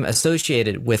became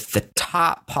associated with the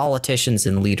top politicians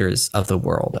and leaders of the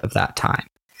world of that time.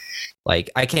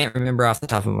 Like, I can't remember off the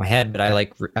top of my head, but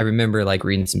I remember like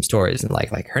reading some stories and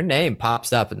like her name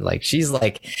pops up and like she's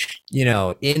like, you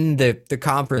know, in the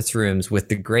conference rooms with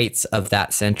the greats of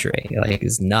that century. Like,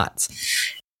 it's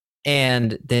nuts.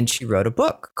 And then she wrote a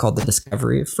book called The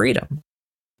Discovery of Freedom.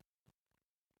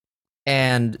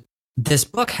 And this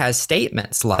book has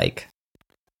statements like,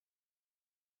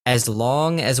 as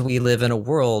long as we live in a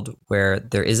world where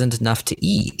there isn't enough to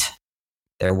eat,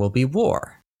 there will be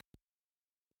war.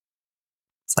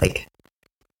 It's like,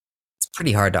 it's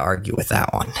pretty hard to argue with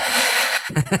that one.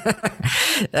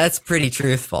 That's pretty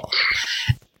truthful.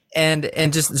 And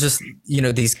just you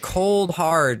know, these cold,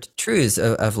 hard truths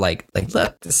of like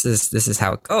look, this is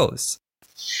how it goes.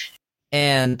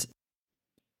 And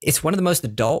it's one of the most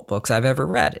adult books I've ever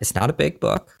read. It's not a big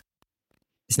book.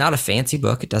 It's not a fancy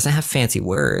book. It doesn't have fancy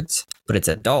words, but it's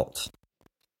adult.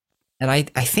 And I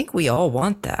think we all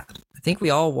want that. I think we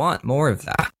all want more of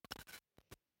that.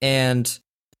 And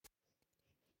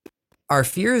our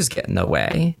fears get in the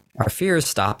way. Our fears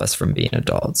stop us from being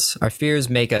adults. Our fears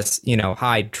make us, you know,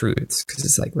 hide truths because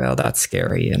it's like, well, that's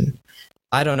scary. And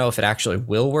I don't know if it actually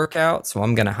will work out. So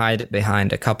I'm going to hide it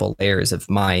behind a couple layers of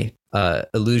my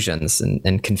illusions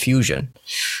and confusion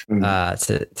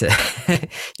to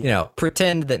you know,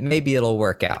 pretend that maybe it'll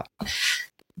work out.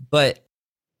 But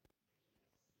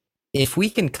if we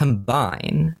can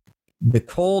combine the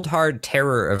cold, hard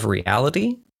terror of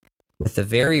reality with the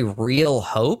very real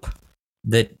hope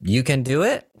that you can do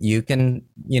it, you can,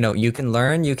 you know, you can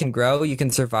learn, you can grow, you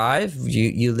can survive,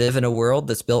 you live in a world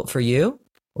that's built for you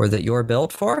or that you're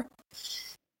built for,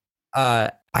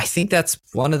 I think that's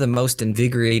one of the most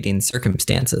invigorating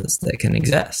circumstances that can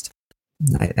exist.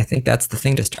 I think that's the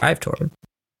thing to strive toward.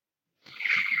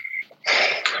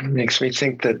 It makes me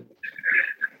think that,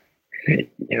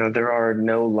 you know, there are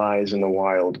no lies in the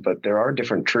wild, but there are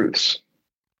different truths.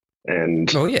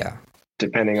 And oh yeah,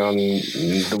 depending on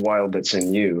the wild that's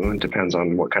in you, it depends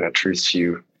on what kind of truths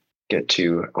you get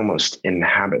to almost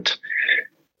inhabit.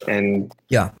 And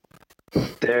yeah,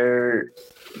 there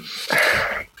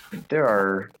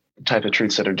are type of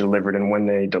truths that are delivered, and when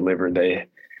they deliver, they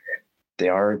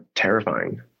are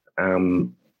terrifying.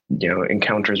 You know,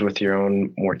 encounters with your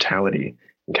own mortality,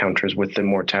 encounters with the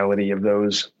mortality of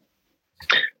those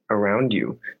around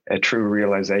you, a true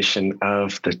realization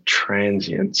of the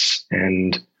transience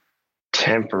and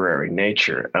temporary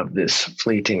nature of this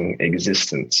fleeting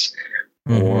existence.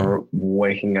 Mm-hmm. Or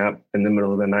waking up in the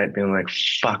middle of the night being like,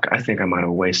 fuck, I think I might have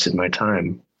wasted my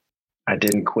time. I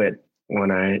didn't quit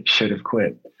when I should have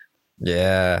quit.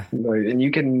 Yeah. And you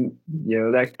can, you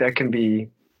know, that can be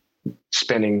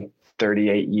spending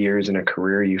 38 years in a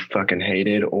career you fucking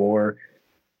hated, or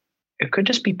it could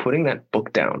just be putting that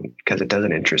book down because it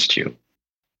doesn't interest you.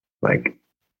 Like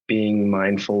being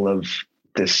mindful of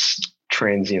this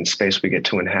transient space we get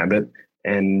to inhabit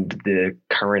and the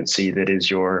currency that is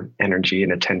your energy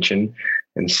and attention,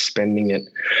 and spending it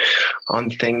on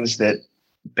things that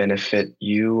benefit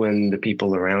you and the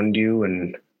people around you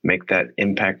and make that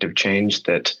impact of change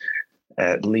that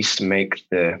at least make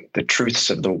the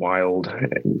truths of the wild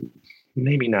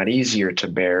maybe not easier to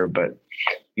bear, but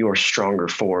you're stronger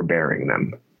for bearing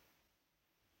them.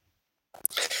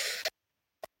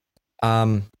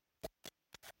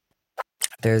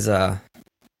 There's a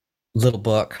little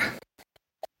book.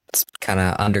 It's kind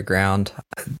of underground,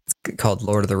 called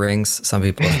Lord of the Rings. Some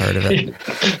people have heard of it.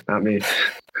 Not me.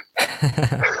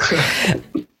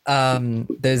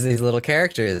 There's these little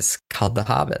characters called the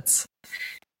Hobbits,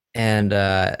 and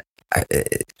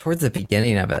towards the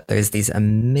beginning of it, there's these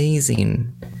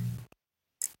amazing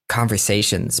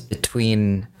conversations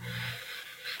between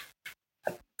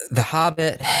the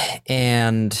Hobbit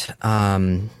and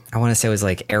I want to say it was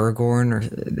like Aragorn, or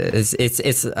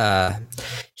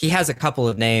he has a couple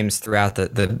of names throughout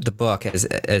the book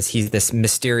as he's this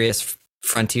mysterious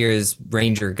frontiers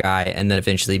ranger guy, and then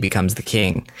eventually becomes the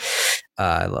king,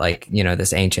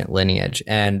 this ancient lineage.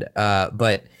 And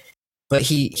but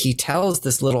he tells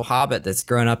this little hobbit that's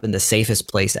grown up in the safest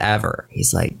place ever.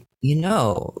 He's like,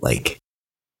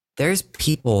 there's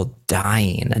people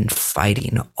dying and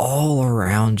fighting all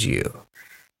around you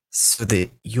so that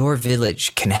your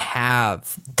village can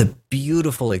have the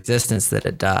beautiful existence that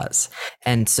it does,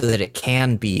 and so that it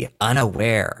can be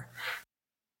unaware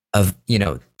of,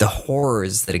 the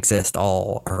horrors that exist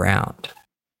all around.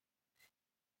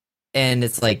 And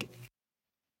it's like,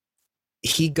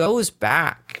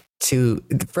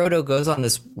 Frodo goes on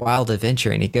this wild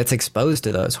adventure and he gets exposed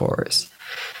to those horrors.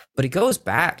 But he goes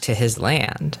back to his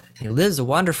land. He lives a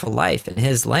wonderful life in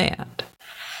his land.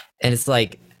 And it's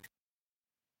like,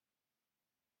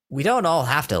 we don't all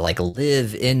have to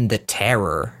live in the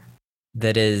terror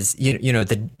that is,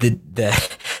 the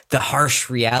harsh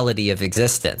reality of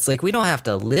existence. Like, we don't have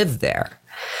to live there.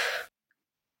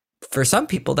 For some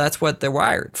people, that's what they're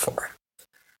wired for.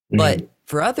 Mm-hmm. But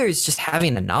for others, just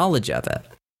having a knowledge of it,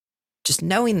 just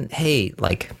knowing, hey,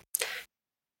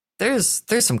 there's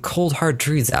some cold hard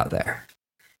truths out there.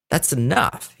 That's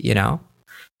enough,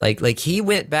 Like he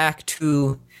went back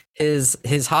to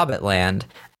his Hobbit land,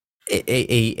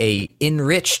 a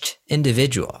enriched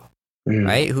individual,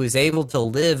 right, who is able to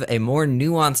live a more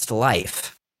nuanced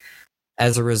life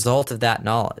as a result of that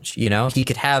knowledge. He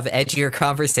could have edgier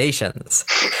conversations.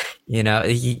 He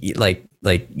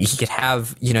could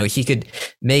have, he could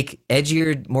make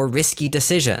edgier, more risky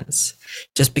decisions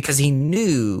just because he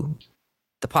knew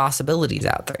the possibilities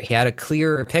out there. He had a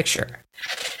clearer picture.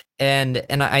 And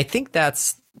I think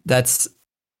that's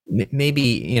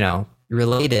maybe,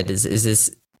 related is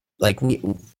this,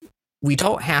 we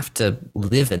don't have to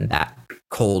live in that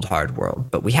cold, hard world,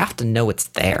 but we have to know it's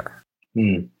there.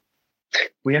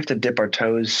 We have to dip our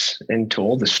toes into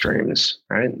all the streams,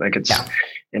 right?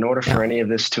 In order for any of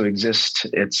this to exist,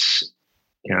 it's,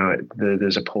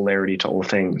 there's a polarity to all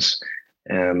things.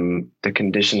 The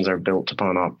conditions are built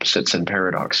upon opposites and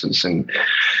paradoxes, and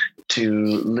to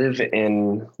live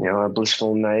in, a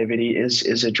blissful naivety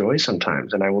is a joy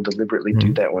sometimes. And I will deliberately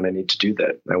do that when I need to do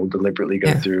that. I will deliberately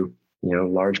go through,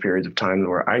 large periods of time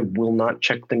where I will not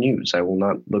check the news. I will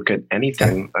not look at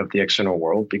anything of the external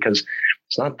world, because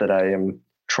it's not that I am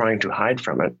trying to hide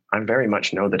from it. I very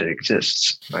much know that it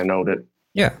exists. I know that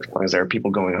as long as there are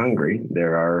people going hungry,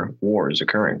 there are wars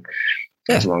occurring.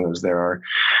 As long as there are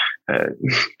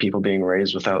people being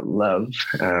raised without love,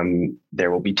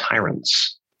 there will be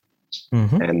tyrants.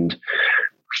 And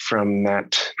from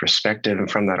that perspective and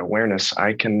from that awareness,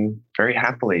 I can very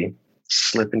happily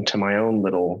slip into my own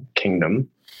little kingdom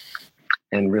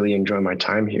and really enjoy my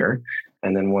time here.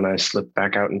 And then when I slip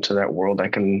back out into that world, I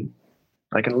can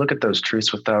look at those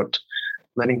truths without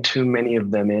letting too many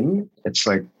of them in. It's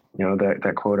like,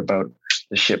 that quote about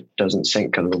the ship doesn't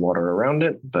sink because of the water around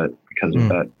it, but because of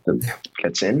that, it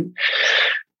gets in.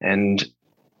 And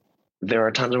there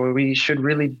are times where we should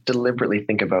really deliberately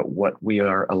think about what we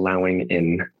are allowing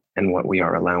in and what we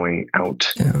are allowing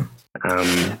out.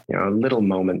 Little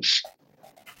moments.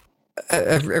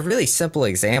 A really simple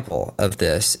example of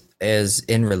this is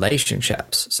in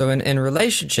relationships. So in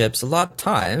relationships, a lot of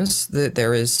times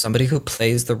there is somebody who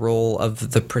plays the role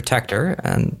of the protector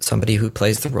and somebody who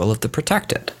plays the role of the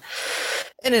protected.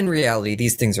 And in reality,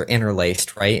 these things are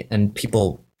interlaced, right? And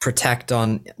people protect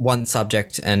on one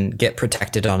subject and get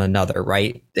protected on another,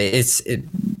 right?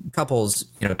 Couples,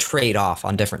 trade off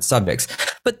on different subjects,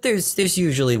 but there's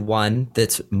usually one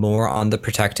that's more on the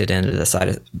protected end of the side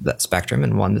of that spectrum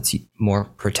and one that's more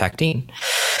protecting.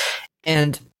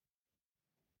 And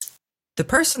the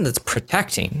person that's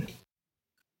protecting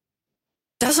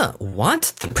doesn't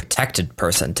want the protected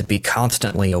person to be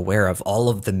constantly aware of all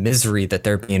of the misery that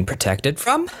they're being protected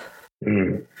from.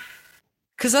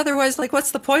 Because otherwise,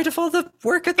 what's the point of all the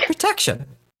work of the protection?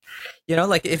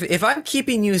 If I'm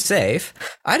keeping you safe,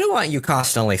 I don't want you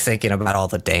constantly thinking about all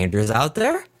the dangers out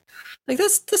there.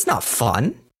 That's not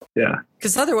fun. Yeah.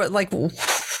 Because otherwise,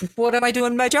 what am I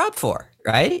doing my job for?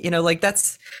 Right?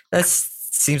 That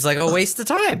seems like a waste of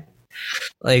time.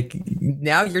 Like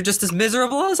now you're just as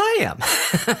miserable as I am.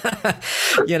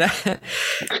 You know?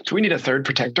 Do we need a third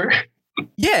protector?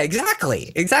 Yeah,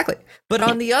 exactly. But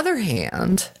on the other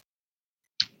hand,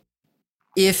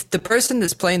 if the person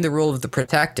that's playing the role of the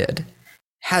protected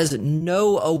has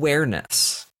no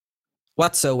awareness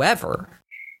whatsoever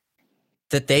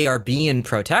that they are being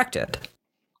protected,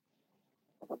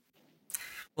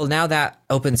 well, now that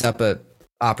opens up a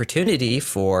opportunity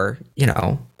for,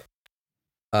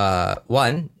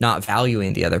 one, not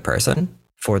valuing the other person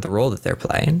for the role that they're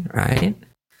playing, right?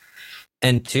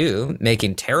 And two,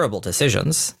 making terrible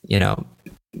decisions,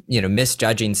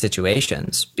 misjudging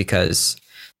situations because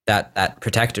that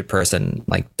protected person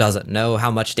doesn't know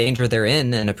how much danger they're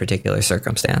in a particular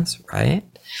circumstance, right?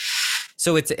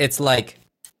 So it's like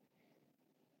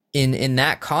in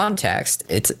that context,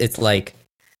 it's like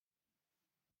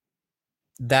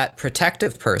that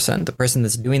protective person, the person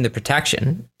that's doing the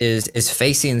protection, is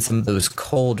facing some of those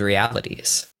cold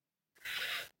realities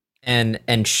and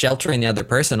sheltering the other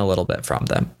person a little bit from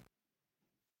them.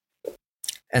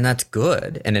 And that's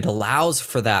good. And it allows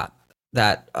for that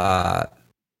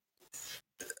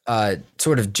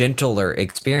sort of gentler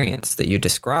experience that you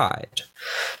described,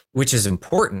 which is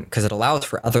important because it allows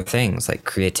for other things like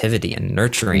creativity and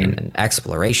nurturing and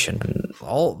exploration and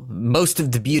most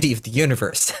of the beauty of the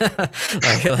universe.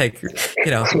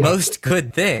 Most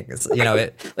good things,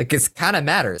 it kind of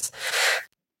matters.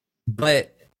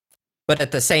 But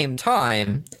at the same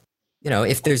time,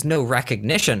 if there's no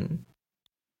recognition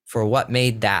for what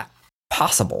made that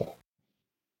possible,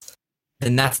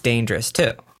 then that's dangerous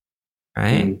too.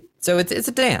 Right? So it's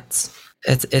a dance.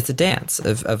 It's a dance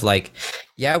of like,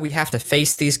 yeah, we have to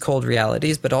face these cold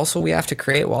realities, but also we have to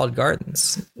create walled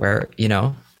gardens where,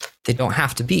 they don't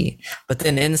have to be. But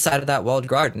then inside of that walled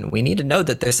garden, we need to know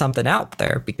that there's something out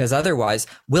there, because otherwise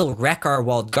we'll wreck our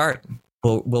walled garden.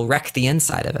 We'll wreck the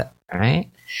inside of it. All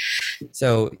right.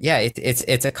 So yeah,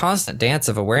 it's a constant dance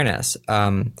of awareness. We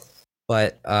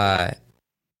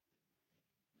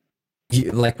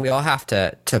all have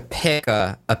to pick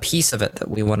a piece of it that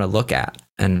we want to look at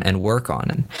and work on.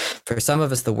 And for some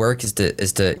of us, the work is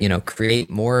to create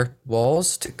more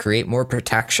walls, to create more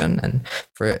protection, and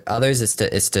for others,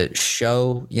 is to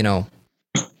show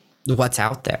what's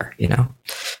out there. And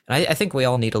I think we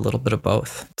all need a little bit of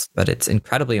both, but it's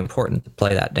incredibly important to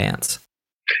play that dance.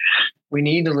 We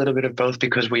need a little bit of both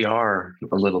because we are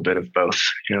a little bit of both.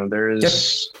 There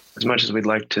is, as much as we'd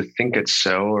like to think it's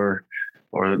so,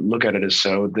 or look at it as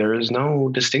so, there is no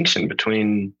distinction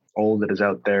between all that is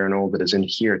out there and all that is in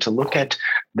here. To look at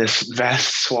this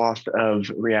vast swath of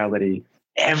reality,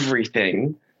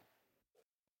 everything,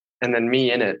 and then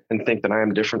me in it, and think that I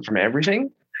am different from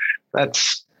everything, that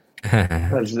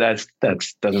doesn't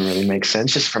really make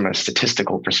sense just from a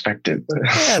statistical perspective.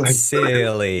 That's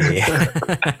silly.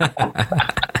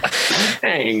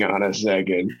 Hang on a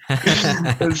second.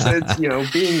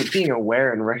 It's being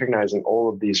aware and recognizing all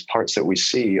of these parts that we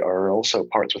see are also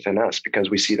parts within us, because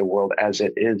we see the world as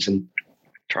it is, and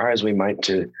try as we might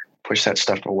to push that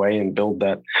stuff away and build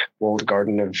that walled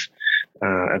garden of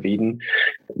Eden.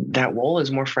 That wall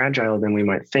is more fragile than we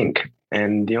might think.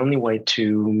 And the only way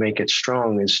to make it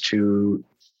strong is to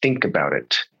think about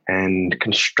it and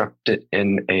construct it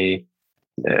in a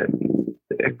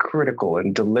critical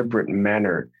and deliberate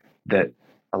manner that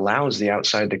allows the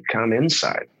outside to come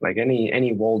inside. Like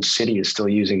any walled city is still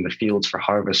using the fields for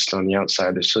harvest on the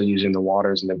outside. They're still using the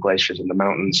waters and the glaciers and the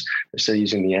mountains. They're still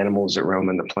using the animals that roam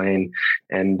in the plain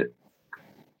and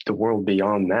the world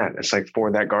beyond that. It's like, for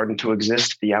that garden to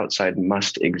exist, the outside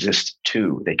must exist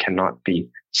too. They cannot be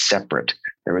separate.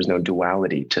 There is no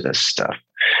duality to this stuff.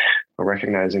 But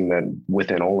recognizing that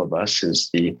within all of us is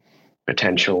the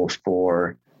potential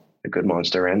for the good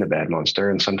monster and the bad monster.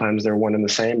 And sometimes they're one and the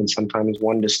same. And sometimes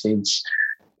one just needs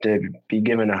to be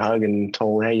given a hug and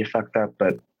told, hey, you fucked up,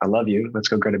 but I love you. Let's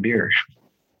go get a beer.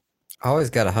 Always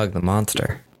got to hug the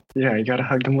monster. Yeah, you got to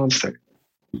hug the monster.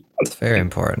 It's very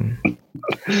important.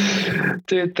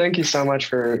 Dude, thank you so much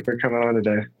for coming on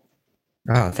today.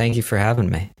 Oh, thank you for having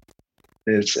me.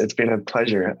 It's been a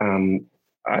pleasure.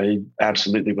 I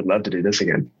absolutely would love to do this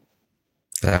again.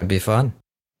 That would be fun.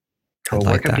 Cool.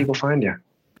 Where can people find you?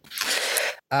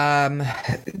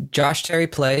 Josh Terry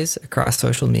Plays across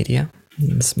social media.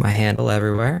 It's my handle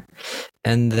everywhere.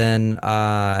 And then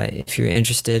if you're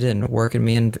interested in working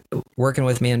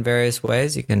with me in various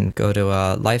ways, you can go to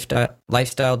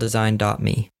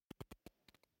lifestyledesign.me.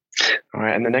 All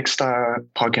right. And the next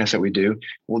podcast that we do,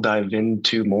 we'll dive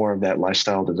into more of that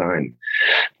lifestyle design,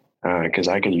 because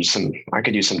I could use some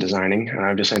designing.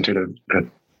 I've just entered a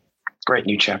great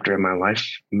new chapter in my life,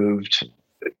 moved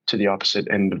to the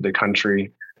opposite end of the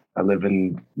country I live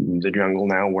in the jungle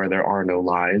now where there are no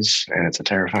lies, and it's a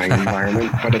terrifying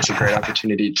environment, but it's a great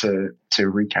opportunity to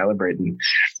recalibrate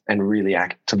and really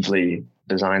actively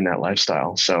design that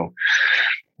lifestyle. So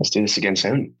let's do this again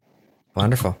soon.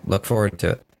 Wonderful. Look forward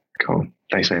to it. Cool.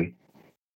 Thanks, man.